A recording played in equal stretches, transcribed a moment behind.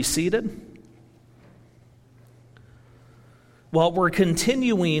Seated? Well, we're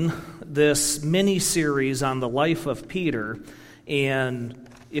continuing this mini-series on the life of Peter, and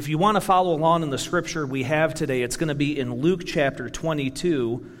if you want to follow along in the scripture we have today, it's going to be in Luke chapter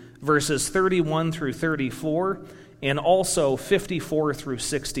 22, verses 31 through 34, and also 54 through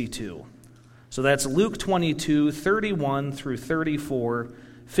 62. So that's Luke 22, 31 through 34,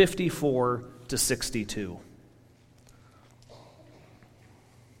 54 to 62.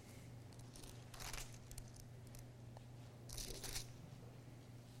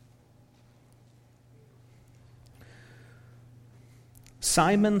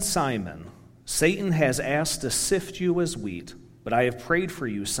 Simon, Simon, Satan has asked to sift you as wheat, but I have prayed for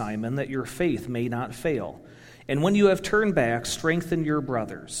you, Simon, that your faith may not fail. And when you have turned back, strengthen your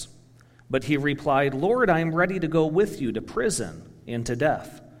brothers. But he replied, Lord, I am ready to go with you to prison and to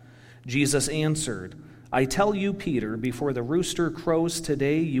death. Jesus answered, I tell you, Peter, before the rooster crows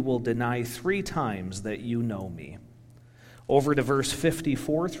today, you will deny 3 times that you know me. Over to verse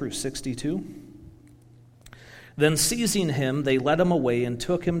 54 through 62. Then seizing him, they led him away and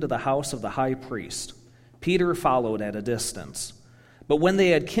took him to the house of the high priest. Peter followed at a distance. But when they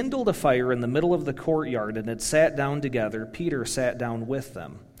had kindled a fire in the middle of the courtyard and had sat down together, Peter sat down with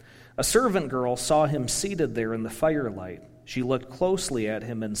them. A servant girl saw him seated there in the firelight. She looked closely at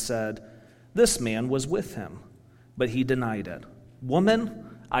him and said, This man was with him. But he denied it.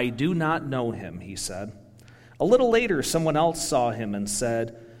 Woman, I do not know him, he said. A little later, someone else saw him and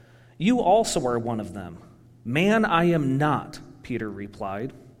said, You also are one of them. Man, I am not, Peter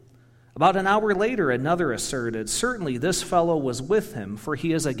replied. About an hour later, another asserted, Certainly this fellow was with him, for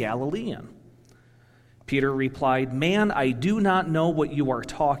he is a Galilean. Peter replied, Man, I do not know what you are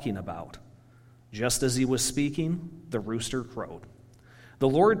talking about. Just as he was speaking, the rooster crowed. The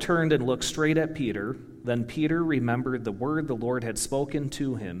Lord turned and looked straight at Peter. Then Peter remembered the word the Lord had spoken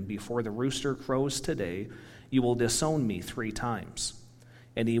to him, Before the rooster crows today, you will disown me 3 times.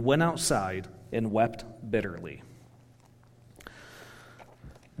 And he went outside and wept bitterly.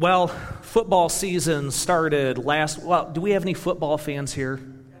 Well, football season started do we have any football fans here?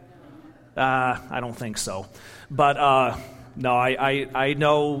 I don't think so. But no, I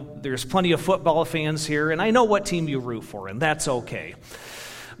know there's plenty of football fans here, and I know what team you root for, and that's okay.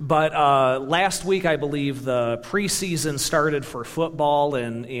 But last week, I believe, the preseason started for football,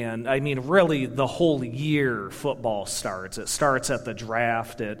 and I mean, really, the whole year football starts. It starts at the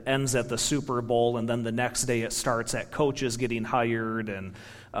draft, it ends at the Super Bowl, and then the next day it starts at coaches getting hired and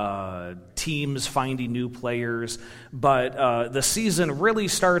teams finding new players. But the season really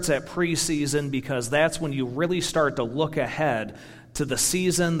starts at preseason because that's when you really start to look ahead to the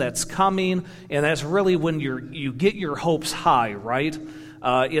season that's coming, and that's really when you get your hopes high, right?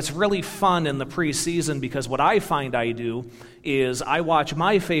 It's really fun in the preseason because what I find I do is I watch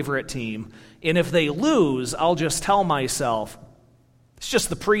my favorite team, and if they lose, I'll just tell myself, it's just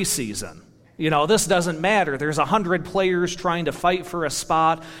the preseason. This doesn't matter. There's 100 players trying to fight for a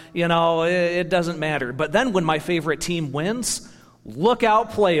spot. It doesn't matter. But then when my favorite team wins, look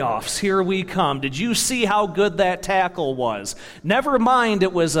out, playoffs, here we come. Did you see how good that tackle was? Never mind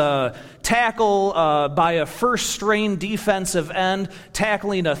it was a tackle by a first-string defensive end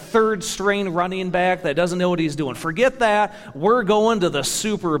tackling a third-string running back that doesn't know what he's doing. Forget that. We're going to the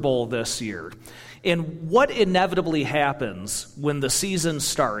Super Bowl this year. And what inevitably happens when the season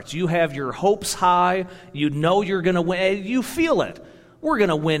starts? You have your hopes high. You know you're going to win. You feel it. We're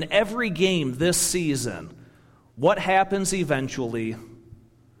going to win every game this season. What happens eventually?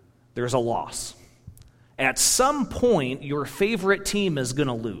 There's a loss. At some point, your favorite team is going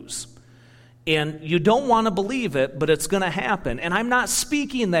to lose. And you don't want to believe it, but it's going to happen. And I'm not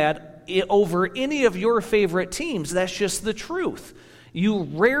speaking that over any of your favorite teams. That's just the truth. You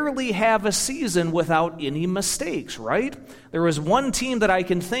rarely have a season without any mistakes, right? There was one team that I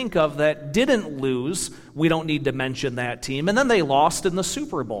can think of that didn't lose. We don't need to mention that team. And then they lost in the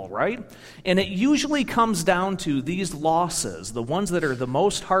Super Bowl, right? And it usually comes down to these losses. The ones that are the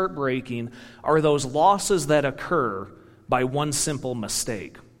most heartbreaking are those losses that occur by one simple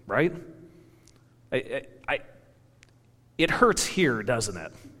mistake, right? It hurts here, doesn't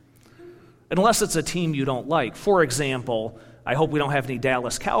it? Unless it's a team you don't like. For example, I hope we don't have any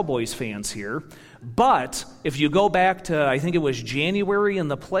Dallas Cowboys fans here, but if you go back to, I think it was January in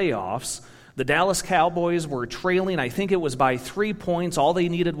the playoffs, the Dallas Cowboys were trailing, I think it was by 3 points. All they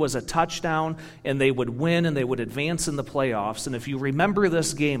needed was a touchdown, and they would win, and they would advance in the playoffs. And if you remember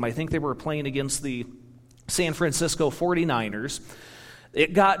this game, I think they were playing against the San Francisco 49ers.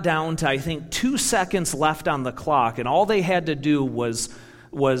 It got down to, I think, 2 seconds left on the clock, and all they had to do was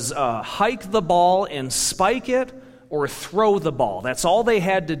hike the ball and spike it, or throw the ball. That's all they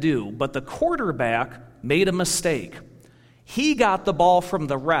had to do. But the quarterback made a mistake. He got the ball from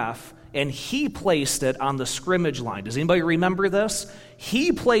the ref, and he placed it on the scrimmage line. Does anybody remember this?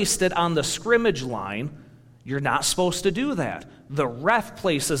 He placed it on the scrimmage line. You're not supposed to do that. The ref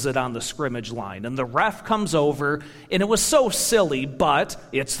places it on the scrimmage line, and the ref comes over, and it was so silly, but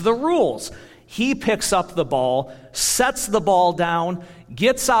it's the rules. He picks up the ball, sets the ball down,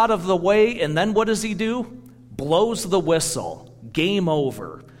 gets out of the way, and then what does he do? Blows the whistle. Game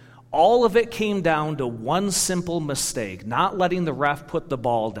over. All of it came down to one simple mistake, not letting the ref put the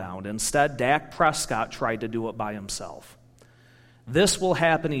ball down. Instead, Dak Prescott tried to do it by himself. This will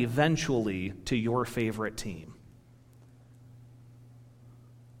happen eventually to your favorite team.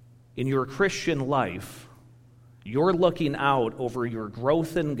 In your Christian life, you're looking out over your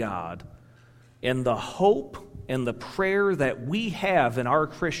growth in God, and the hope and the prayer that we have in our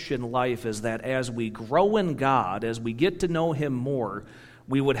Christian life is that as we grow in God, as we get to know Him more,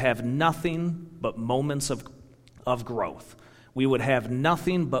 we would have nothing but moments of growth. We would have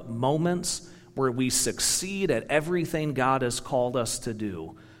nothing but moments where we succeed at everything God has called us to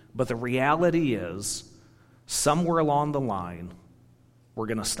do. But the reality is, somewhere along the line, we're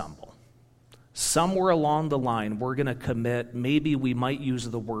going to stumble. Somewhere along the line, we're going to commit, maybe we might use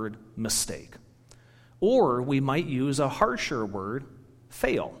the word mistake. Or we might use a harsher word,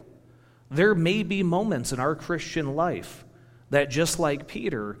 fail. There may be moments in our Christian life that, just like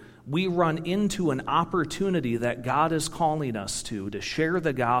Peter, we run into an opportunity that God is calling us to share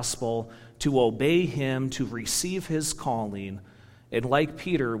the gospel, to obey Him, to receive His calling. And like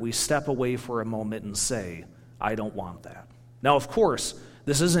Peter, we step away for a moment and say, I don't want that. Now, of course,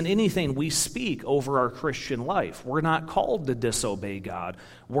 this isn't anything we speak over our Christian life. We're not called to disobey God.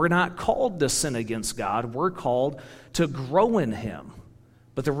 We're not called to sin against God. We're called to grow in Him.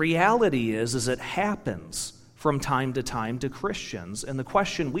 But the reality is it happens from time to time to Christians. And the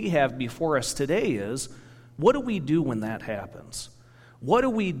question we have before us today is, what do we do when that happens? What do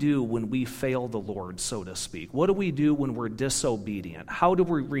we do when we fail the Lord, so to speak? What do we do when we're disobedient? How do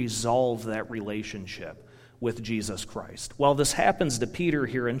we resolve that relationship with Jesus Christ? Well, this happens to Peter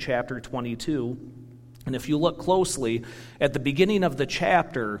here in chapter 22. And if you look closely, at the beginning of the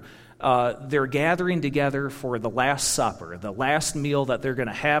chapter, they're gathering together for the Last Supper, the last meal that they're going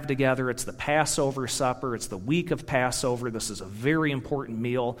to have together. It's the Passover supper. It's the week of Passover. This is a very important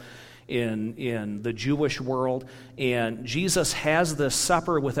meal in the Jewish world. And Jesus has this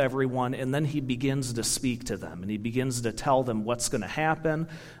supper with everyone, and then He begins to speak to them, and He begins to tell them what's going to happen,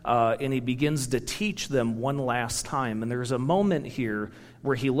 and He begins to teach them one last time. And there's a moment here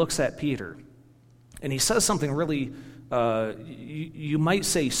where He looks at Peter, and He says something really you might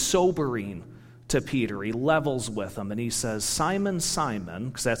say sobering to Peter. He levels with him, and He says, Simon, Simon,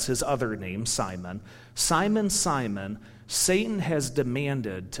 because that's his other name, Simon, Simon, Simon, Satan has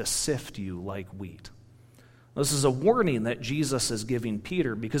demanded to sift you like wheat. This is a warning that Jesus is giving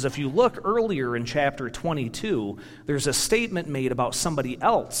Peter, because if you look earlier in chapter 22, there's a statement made about somebody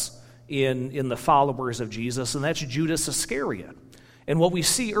else in the followers of Jesus, and that's Judas Iscariot. And what we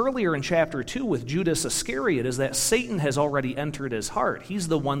see earlier in chapter 2 with Judas Iscariot is that Satan has already entered his heart. He's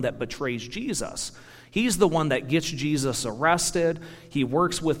the one that betrays Jesus. He's the one that gets Jesus arrested. He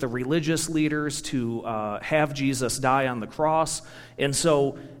works with the religious leaders to have Jesus die on the cross. And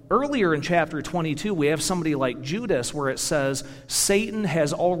so earlier in chapter 22, we have somebody like Judas where it says Satan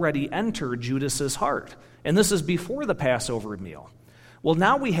has already entered Judas's heart. And this is before the Passover meal. Well,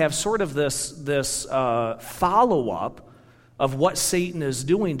 now we have sort of this follow-up of what Satan is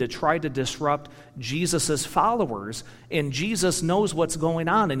doing to try to disrupt Jesus' followers. And Jesus knows what's going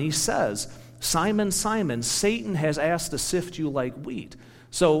on, and He says, Simon, Simon, Satan has asked to sift you like wheat.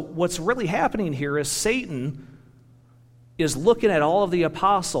 So what's really happening here is Satan is looking at all of the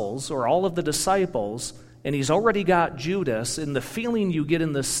apostles or all of the disciples, and he's already got Judas, and the feeling you get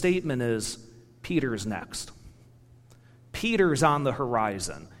in this statement is Peter's next. Peter's on the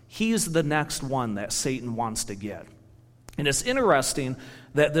horizon. He's the next one that Satan wants to get. And it's interesting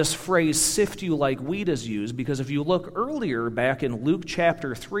that this phrase, sift you like wheat, is used, because if you look earlier back in Luke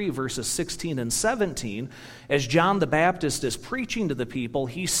chapter 3, verses 16 and 17, as John the Baptist is preaching to the people,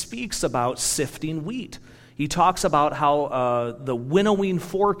 he speaks about sifting wheat. He talks about how the winnowing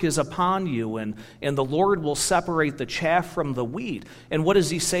fork is upon you, and the Lord will separate the chaff from the wheat. And what does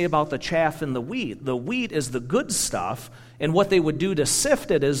He say about the chaff and the wheat? The wheat is the good stuff, and what they would do to sift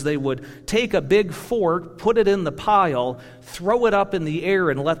it is they would take a big fork, put it in the pile, throw it up in the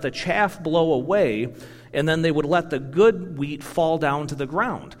air, and let the chaff blow away, and then they would let the good wheat fall down to the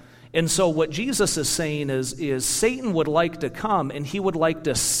ground. And so what Jesus is saying is Satan would like to come, and he would like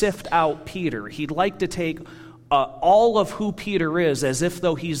to sift out Peter. He'd like to take all of who Peter is as if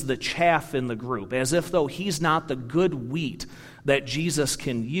though he's the chaff in the group, as if though he's not the good wheat that Jesus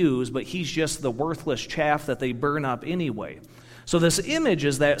can use, but he's just the worthless chaff that they burn up anyway. So this image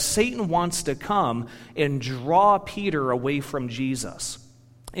is that Satan wants to come and draw Peter away from Jesus.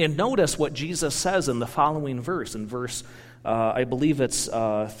 And notice what Jesus says in the following verse, I believe it's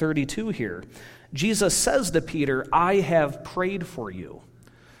 32 here. Jesus says to Peter, "I have prayed for you."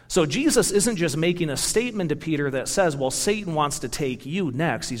 So Jesus isn't just making a statement to Peter that says, well, Satan wants to take you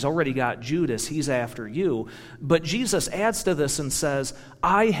next. He's already got Judas. He's after you. But Jesus adds to this and says,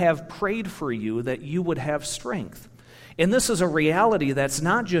 "I have prayed for you that you would have strength." And this is a reality that's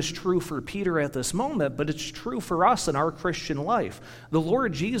not just true for Peter at this moment, but it's true for us in our Christian life. The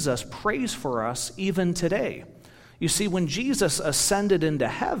Lord Jesus prays for us even today. You see, when Jesus ascended into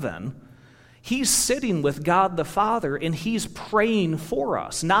heaven, he's sitting with God the Father, and he's praying for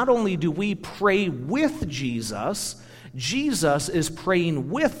us. Not only do we pray with Jesus, Jesus is praying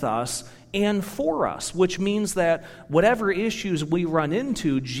with us and for us, which means that whatever issues we run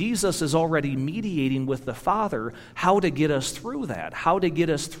into, Jesus is already mediating with the Father how to get us through that, how to get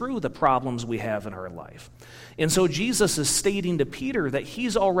us through the problems we have in our life. And so Jesus is stating to Peter that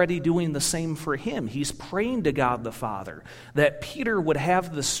he's already doing the same for him. He's praying to God the Father that Peter would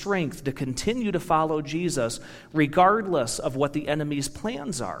have the strength to continue to follow Jesus regardless of what the enemy's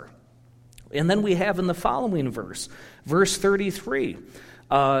plans are. And then we have in the following verse 33,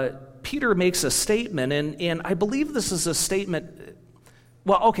 Peter makes a statement, and I believe this is a statement.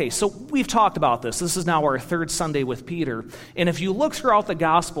 Well, okay, so we've talked about this. This is now our third Sunday with Peter. And if you look throughout the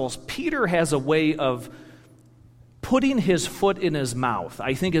Gospels, Peter has a way of putting his foot in his mouth,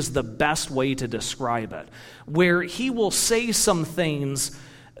 I think is the best way to describe it, where he will say some things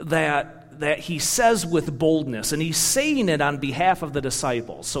that he says with boldness, and he's saying it on behalf of the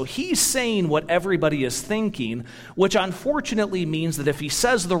disciples. So he's saying what everybody is thinking, which unfortunately means that if he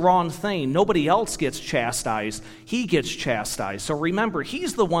says the wrong thing, nobody else gets chastised, he gets chastised. So remember,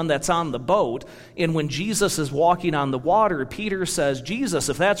 he's the one that's on the boat, and when Jesus is walking on the water, Peter says, "Jesus,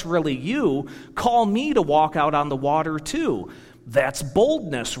 if that's really you, call me to walk out on the water too." That's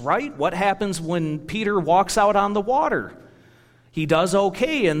boldness, right? What happens when Peter walks out on the water? He does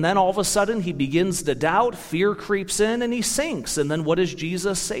okay, and then all of a sudden he begins to doubt, fear creeps in, and he sinks. And then what does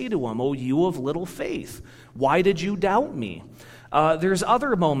Jesus say to him? "Oh, you of little faith, why did you doubt me?" There's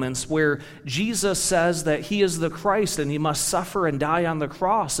other moments where Jesus says that he is the Christ and he must suffer and die on the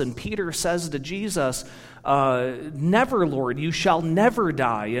cross. And Peter says to Jesus, "Never, Lord, you shall never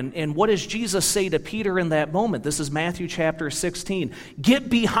die." And what does Jesus say to Peter in that moment? This is Matthew chapter 16. "Get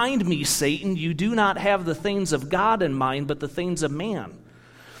behind me, Satan. You do not have the things of God in mind, but the things of man."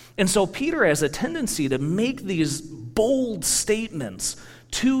 And so Peter has a tendency to make these bold statements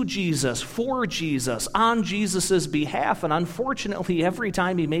to Jesus, for Jesus, on Jesus' behalf. And unfortunately, every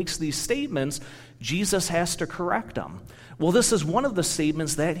time he makes these statements, Jesus has to correct them. Well, this is one of the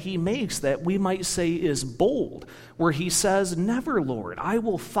statements that he makes that we might say is bold, where he says, "Never, Lord, I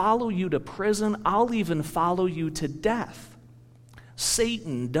will follow you to prison. I'll even follow you to death.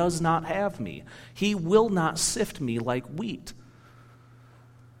 Satan does not have me. He will not sift me like wheat."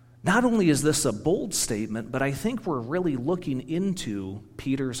 Not only is this a bold statement, but I think we're really looking into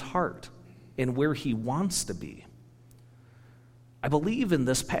Peter's heart and where he wants to be. I believe in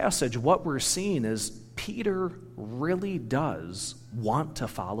this passage what we're seeing is Peter really does want to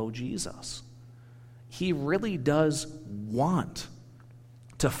follow Jesus. He really does want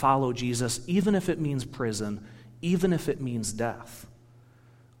to follow Jesus, even if it means prison, even if it means death.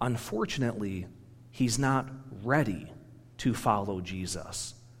 Unfortunately, he's not ready to follow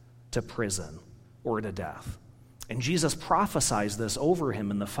Jesus to prison or to death. And Jesus prophesies this over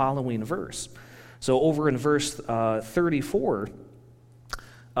him in the following verse. So over in verse 34,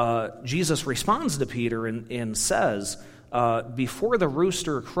 Jesus responds to Peter and says, "Before the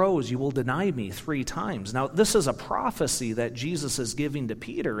rooster crows, you will deny me 3 times." Now, this is a prophecy that Jesus is giving to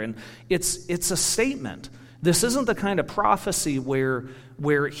Peter, and it's a statement. This isn't the kind of prophecy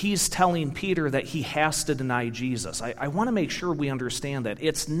where he's telling Peter that he has to deny Jesus. I want to make sure we understand that.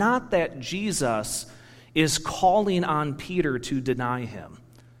 It's not that Jesus is calling on Peter to deny him.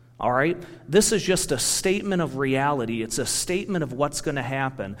 All right? This is just a statement of reality. It's a statement of what's going to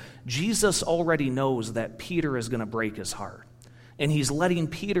happen. Jesus already knows that Peter is going to break his heart. And he's letting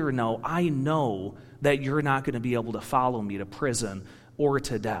Peter know, "I know that you're not going to be able to follow me to prison or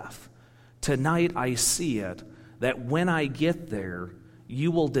to death. Tonight I see it, that when I get there,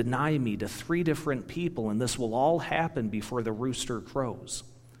 you will deny me to 3 different people, and this will all happen before the rooster crows."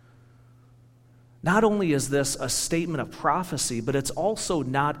 Not only is this a statement of prophecy, but it's also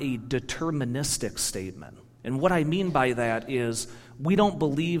not a deterministic statement. And what I mean by that is we don't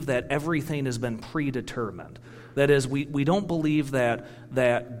believe that everything has been predetermined. That is, we don't believe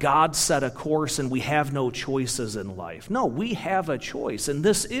that God set a course and we have no choices in life. No, we have a choice, and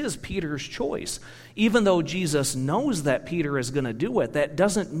this is Peter's choice. Even though Jesus knows that Peter is going to do it, that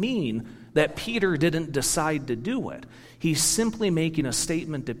doesn't mean that Peter didn't decide to do it. He's simply making a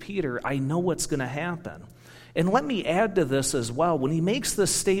statement to Peter, I know what's going to happen. And let me add to this as well. When he makes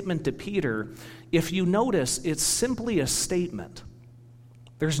this statement to Peter, if you notice, it's simply a statement.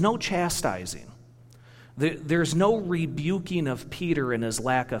 There's no chastising. There's no rebuking of Peter in his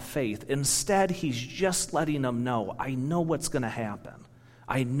lack of faith. Instead, he's just letting him know, I know what's going to happen.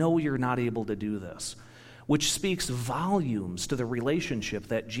 I know you're not able to do this, which speaks volumes to the relationship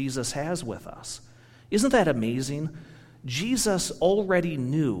that Jesus has with us. Isn't that amazing? Jesus already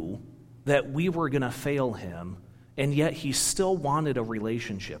knew that we were going to fail him, and yet he still wanted a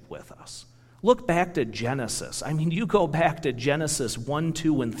relationship with us. Look back to Genesis. I mean, you go back to Genesis 1,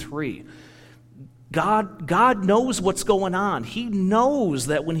 2, and 3. God knows what's going on. He knows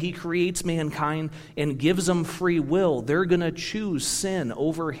that when he creates mankind and gives them free will, they're going to choose sin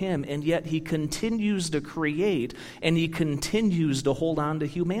over him, and yet he continues to create and he continues to hold on to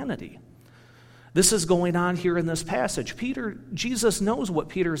humanity. This is going on here in this passage. Jesus knows what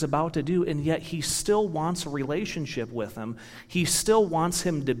Peter's about to do, and yet he still wants a relationship with him. He still wants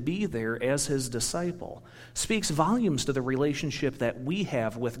him to be there as his disciple. Speaks volumes to the relationship that we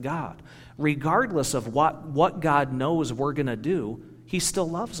have with God. Regardless of what God knows we're going to do, he still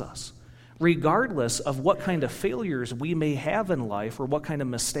loves us. Regardless of what kind of failures we may have in life or what kind of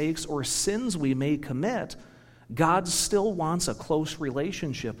mistakes or sins we may commit, God still wants a close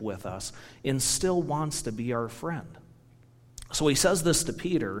relationship with us and still wants to be our friend. So he says this to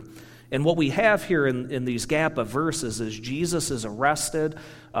Peter, and what we have here in these gap of verses is Jesus is arrested.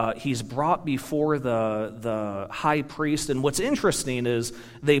 He's brought before the high priest, and what's interesting is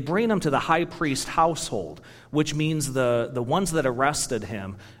they bring him to the high priest household, which means the ones that arrested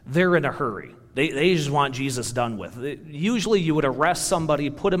him, they're in a hurry. They just want Jesus done with. Usually you would arrest somebody,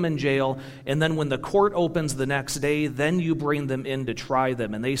 put them in jail, and then when the court opens the next day, then you bring them in to try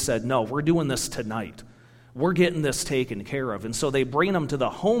them. And they said, no, we're doing this tonight. We're getting this taken care of. And so they bring them to the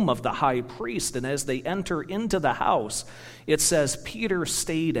home of the high priest, and as they enter into the house, it says Peter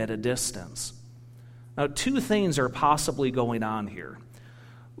stayed at a distance. Now, two things are possibly going on here.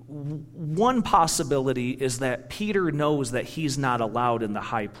 One possibility is that Peter knows that he's not allowed in the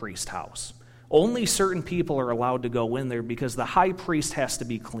high priest house. Only certain people are allowed to go in there because the high priest has to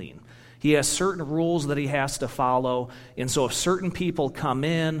be clean. He has certain rules that he has to follow, and so if certain people come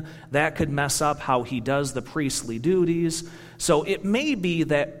in, that could mess up how he does the priestly duties. So it may be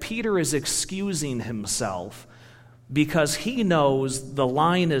that Peter is excusing himself because he knows the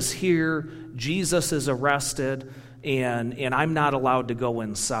line is here, Jesus is arrested, and I'm not allowed to go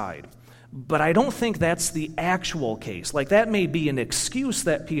inside. But I don't think that's the actual case. Like, that may be an excuse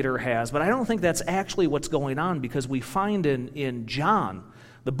that Peter has, but I don't think that's actually what's going on, because we find in John,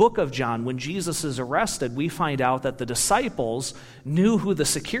 the book of John, when Jesus is arrested, we find out that the disciples knew who the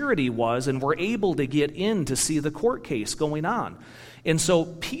security was and were able to get in to see the court case going on. And so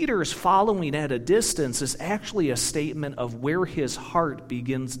Peter's following at a distance is actually a statement of where his heart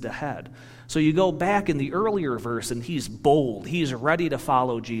begins to head. So you go back in the earlier verse, and he's bold. He's ready to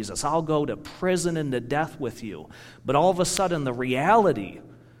follow Jesus. I'll go to prison and to death with you. But all of a sudden, the reality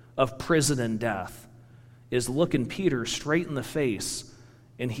of prison and death is looking Peter straight in the face,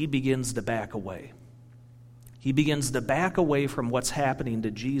 and he begins to back away. He begins to back away from what's happening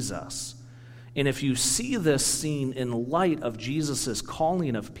to Jesus. And if you see this scene in light of Jesus'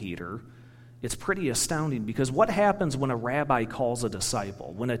 calling of Peter, it's pretty astounding, because what happens when a rabbi calls a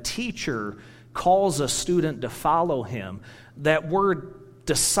disciple? When a teacher calls a student to follow him, that word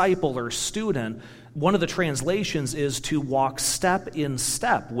disciple or student, one of the translations is to walk step in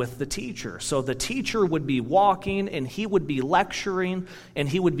step with the teacher. So the teacher would be walking, and he would be lecturing, and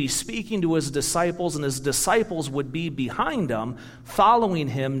he would be speaking to his disciples, and his disciples would be behind him, following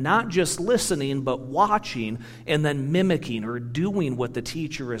him, not just listening, but watching, and then mimicking or doing what the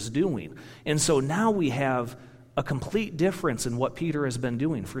teacher is doing. And so now we have a complete difference in what Peter has been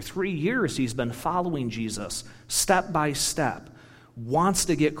doing. For 3 years, he's been following Jesus step by step. Wants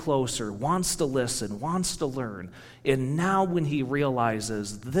to get closer, wants to listen, wants to learn. And now when he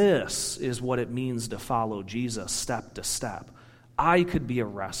realizes this is what it means to follow Jesus step to step, I could be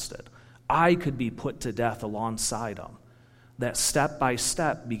arrested. I could be put to death alongside him. That step by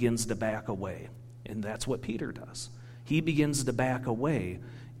step begins to back away. And that's what Peter does. He begins to back away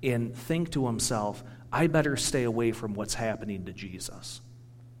and think to himself, I better stay away from what's happening to Jesus.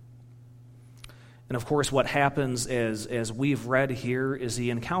 And of course, what happens as we've read here is he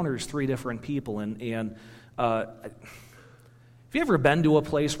encounters three different people. And have you ever been to a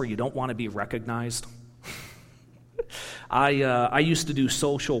place where you don't want to be recognized? I used to do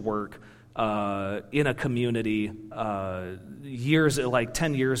social work in a community like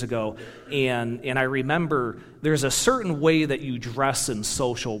 10 years ago, and I remember there's a certain way that you dress in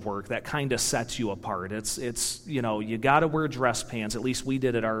social work that kind of sets you apart. It's you got to wear dress pants. At least we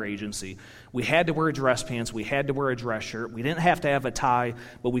did at our agency. We had to wear dress pants. We had to wear a dress shirt. We didn't have to have a tie,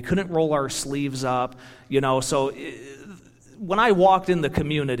 but we couldn't roll our sleeves up. So when I walked in the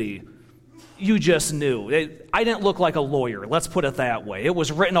community, you just knew. I didn't look like a lawyer, let's put it that way. It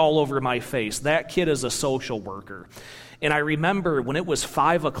was written all over my face. That kid is a social worker. And I remember when it was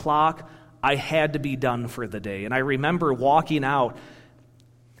 5 o'clock, I had to be done for the day. And I remember walking out.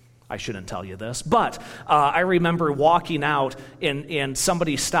 I shouldn't tell you this, but I remember walking out and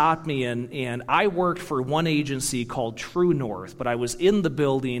somebody stopped me, and I worked for one agency called True North, but I was in the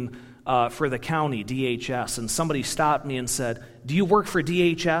building for the county, DHS, and somebody stopped me and said, "Do you work for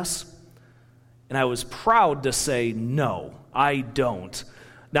DHS?" And I was proud to say, "No, I don't."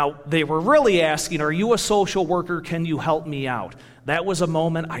 Now, they were really asking, "Are you a social worker? Can you help me out?" That was a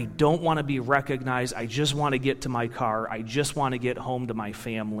moment. I don't want to be recognized. I just want to get to my car. I just want to get home to my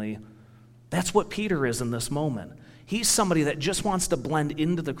family. That's what Peter is in this moment. He's somebody that just wants to blend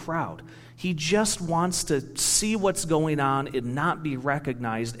into the crowd. He just wants to see what's going on and not be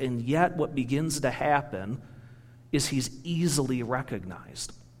recognized. And yet what begins to happen is he's easily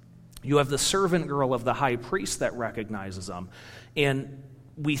recognized. You have the servant girl of the high priest that recognizes him. And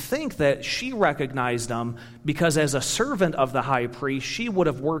we think that she recognized him because as a servant of the high priest, she would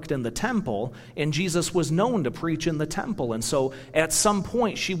have worked in the temple, and Jesus was known to preach in the temple. And so at some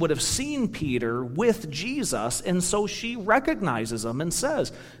point, she would have seen Peter with Jesus, and so she recognizes him and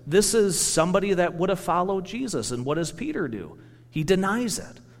says, "This is somebody that would have followed Jesus." And what does Peter do? He denies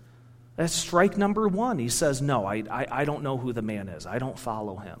it. That's strike number one. He says, "No, I don't know who the man is. I don't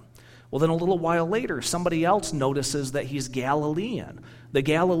follow him." Well, then a little while later, somebody else notices that he's Galilean. The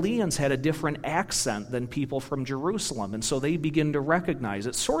Galileans had a different accent than people from Jerusalem, and so they begin to recognize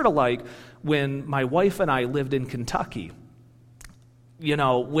it. Sort of like when my wife and I lived in Kentucky.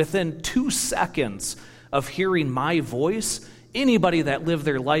 Within 2 seconds of hearing my voice, anybody that lived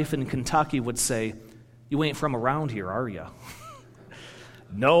their life in Kentucky would say, "You ain't from around here, are you?"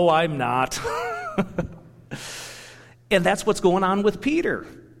 "No, I'm not." And that's what's going on with Peter.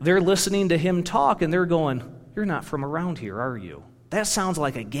 They're listening to him talk, and they're going, "You're not from around here, are you? That sounds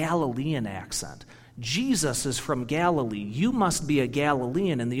like a Galilean accent. Jesus is from Galilee. You must be a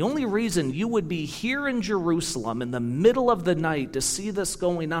Galilean, and the only reason you would be here in Jerusalem in the middle of the night to see this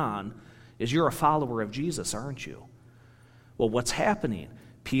going on is you're a follower of Jesus, aren't you?" Well, what's happening?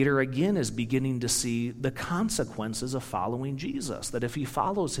 Peter again is beginning to see the consequences of following Jesus, that if he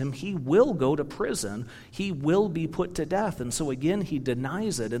follows him, he will go to prison, he will be put to death. And so again, he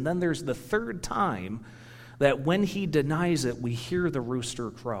denies it. And then there's the third time that when he denies it, we hear the rooster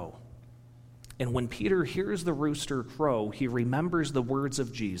crow. And when Peter hears the rooster crow, he remembers the words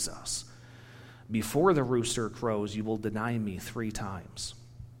of Jesus. "Before the rooster crows, you will deny me 3 times.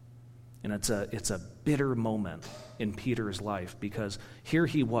 And it's a bitter moment in Peter's life, because here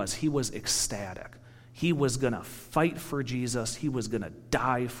he was ecstatic. He was going to fight for Jesus. He was going to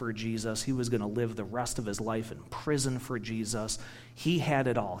die for Jesus. He was going to live the rest of his life in prison for Jesus. He had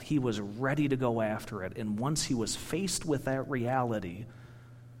it all. He was ready to go after it. And once he was faced with that reality,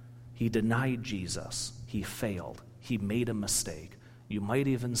 he denied Jesus. He failed. He made a mistake. You might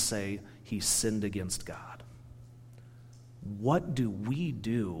even say he sinned against God. What do we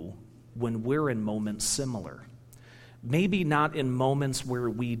do when we're in moments similar? Maybe not in moments where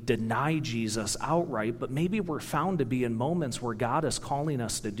we deny Jesus outright, but maybe we're found to be in moments where God is calling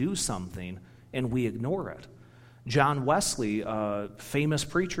us to do something and we ignore it. John Wesley, a famous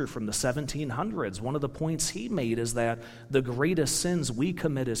preacher from the 1700s, one of the points he made is that the greatest sins we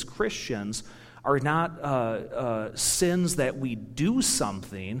commit as Christians are not sins that we do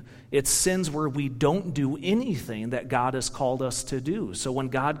something. It's sins where we don't do anything that God has called us to do. So when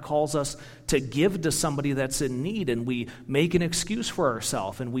God calls us to give to somebody that's in need, and we make an excuse for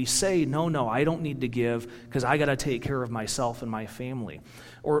ourselves and we say, no, I don't need to give because I got to take care of myself and my family.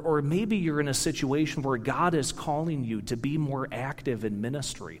 Or maybe you're in a situation where God is calling you to be more active in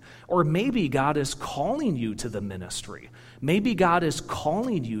ministry. Or maybe God is calling you to the ministry. Maybe God is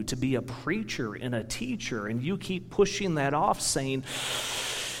calling you to be a preacher and a teacher, and you keep pushing that off saying,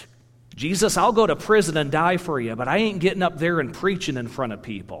 Jesus, I'll go to prison and die for you, but I ain't getting up there and preaching in front of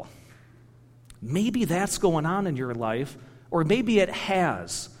people. Maybe that's going on in your life, or maybe it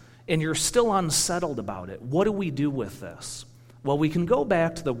has. and you're still unsettled about it, what do we do with this? Well, we can go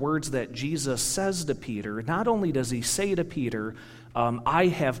back to the words that Jesus says to Peter. Not only does he say to Peter, I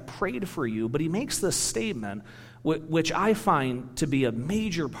have prayed for you, but he makes this statement, which I find to be a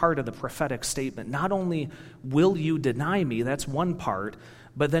major part of the prophetic statement. Not only will you deny me, that's one part,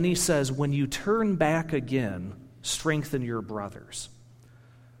 but then he says, when you turn back again, strengthen your brothers.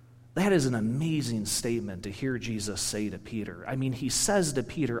 That is an amazing statement to hear Jesus say to Peter. I mean, he says to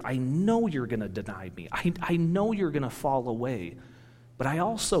Peter, I know you're going to deny me. I know you're going to fall away, but I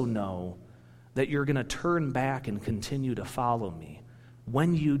also know that you're going to turn back and continue to follow me.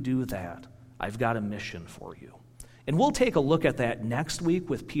 When you do that, I've got a mission for you. And we'll take a look at that next week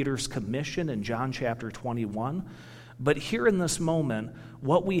with Peter's commission in John chapter 21. But here in this moment,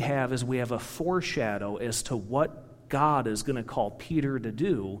 what we have is we have a foreshadow as to what God is going to call Peter to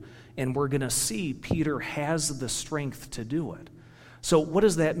do, and we're going to see Peter has the strength to do it. So what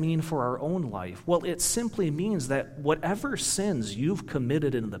does that mean for our own life? Well, it simply means that whatever sins you've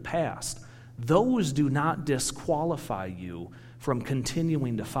committed in the past, those do not disqualify you from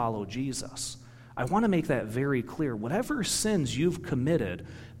continuing to follow Jesus. I want to make that very clear. Whatever sins you've committed,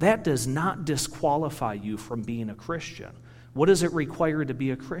 that does not disqualify you from being a Christian. What does it require to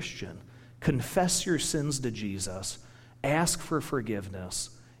be a Christian? Confess your sins to Jesus, ask for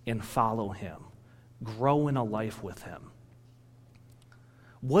forgiveness, and follow him. Grow in a life with him.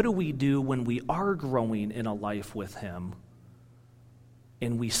 What do we do when we are growing in a life with him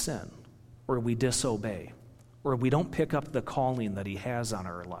and we sin, or we disobey, or we don't pick up the calling that he has on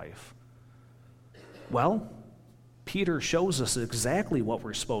our life? Well, Peter shows us exactly what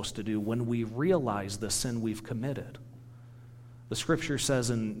we're supposed to do when we realize the sin we've committed. The scripture says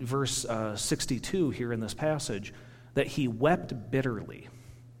in verse 62 here in this passage that he wept bitterly.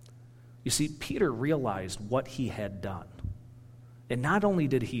 You see, Peter realized what he had done. And not only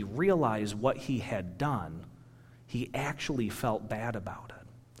did he realize what he had done, he actually felt bad about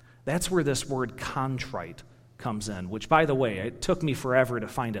it. That's where this word contrite comes in, which, by the way, it took me forever to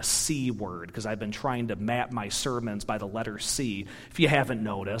find a C word because I've been trying to map my sermons by the letter C. If you haven't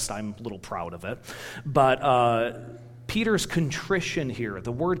noticed, I'm a little proud of it. But Peter's contrition here,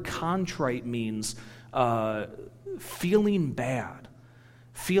 the word contrite means feeling bad,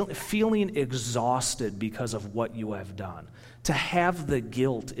 feeling exhausted because of what you have done, to have the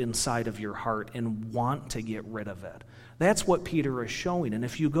guilt inside of your heart and want to get rid of it. That's what Peter is showing. And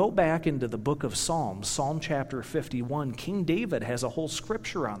if you go back into the book of Psalms, Psalm chapter 51, King David has a whole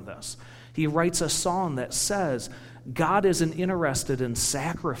scripture on this. He writes a song that says, God isn't interested in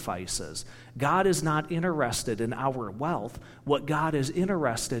sacrifices. God is not interested in our wealth. What God is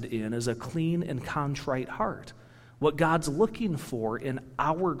interested in is a clean and contrite heart. What God's looking for in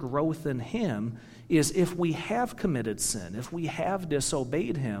our growth in him is if we have committed sin, if we have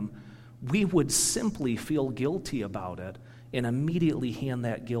disobeyed him, we would simply feel guilty about it and immediately hand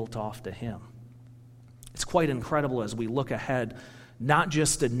that guilt off to him. It's quite incredible as we look ahead, not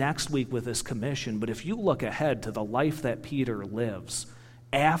just to next week with this commission, but if you look ahead to the life that Peter lives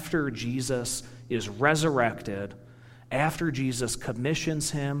after Jesus is resurrected, after Jesus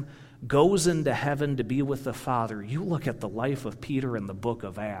commissions him, goes into heaven to be with the Father, you look at the life of Peter in the book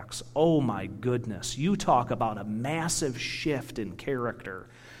of Acts. Oh my goodness, you talk about a massive shift in character.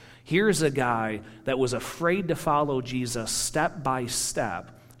 Here's a guy that was afraid to follow Jesus step by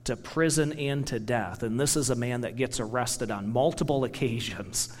step to prison and to death. And this is a man that gets arrested on multiple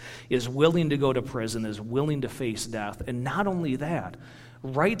occasions, is willing to go to prison, is willing to face death. And not only that,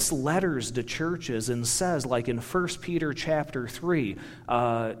 writes letters to churches and says, like in 1 Peter chapter 3,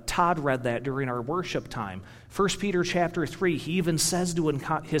 Todd read that during our worship time. 1 Peter chapter 3, he even says to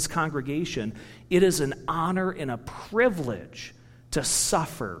his congregation, it is an honor and a privilege to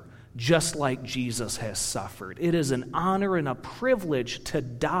suffer just like Jesus has suffered. It is an honor and a privilege to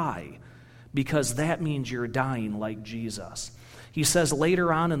die because that means you're dying like Jesus. He says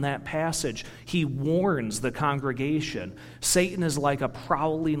later on in that passage, he warns the congregation, Satan is like a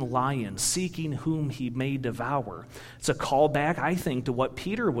prowling lion seeking whom he may devour. It's a callback, I think, to what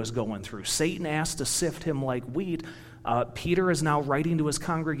Peter was going through. Satan asked to sift him like wheat. Peter is now writing to his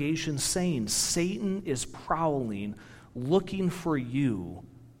congregation saying, Satan is prowling, looking for you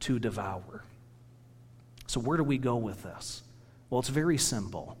to devour. So where do we go with this? Well, it's very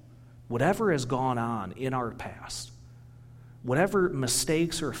simple. Whatever has gone on in our past, whatever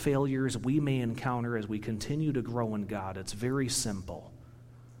mistakes or failures we may encounter as we continue to grow in God, it's very simple.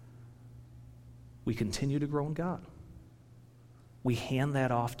 We continue to grow in God. We hand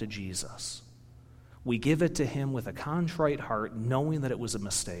that off to Jesus. We give it to him with a contrite heart, knowing that it was a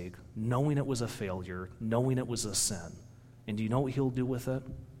mistake, knowing it was a failure, knowing it was a sin. And do you know what he'll do with it?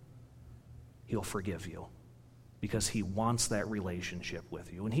 he'll forgive you because he wants that relationship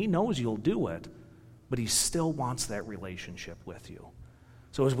with you. And he knows you'll do it, but he still wants that relationship with you.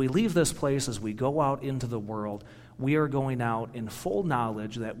 So as we leave this place, as we go out into the world, we are going out in full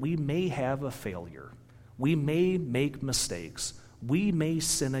knowledge that we may have a failure. We may make mistakes. We may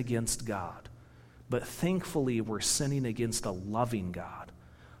sin against God. But thankfully, we're sinning against a loving God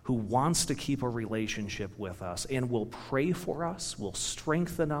who wants to keep a relationship with us and will pray for us, will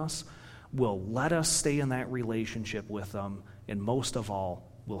strengthen us, will let us stay in that relationship with them, and most of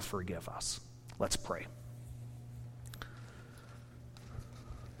all, will forgive us. Let's pray.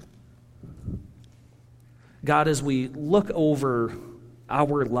 God, as we look over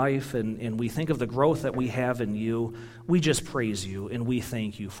our life and we think of the growth that we have in you, we just praise you and we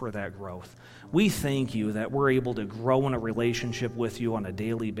thank you for that growth. We thank you that we're able to grow in a relationship with you on a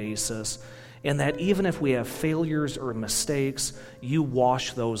daily basis, and that even if we have failures or mistakes, you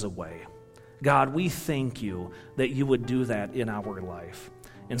wash those away. God, we thank you that you would do that in our life.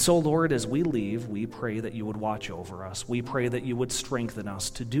 And so, Lord, as we leave, we pray that you would watch over us. We pray that you would strengthen us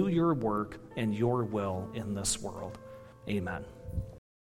to do your work and your will in this world. Amen.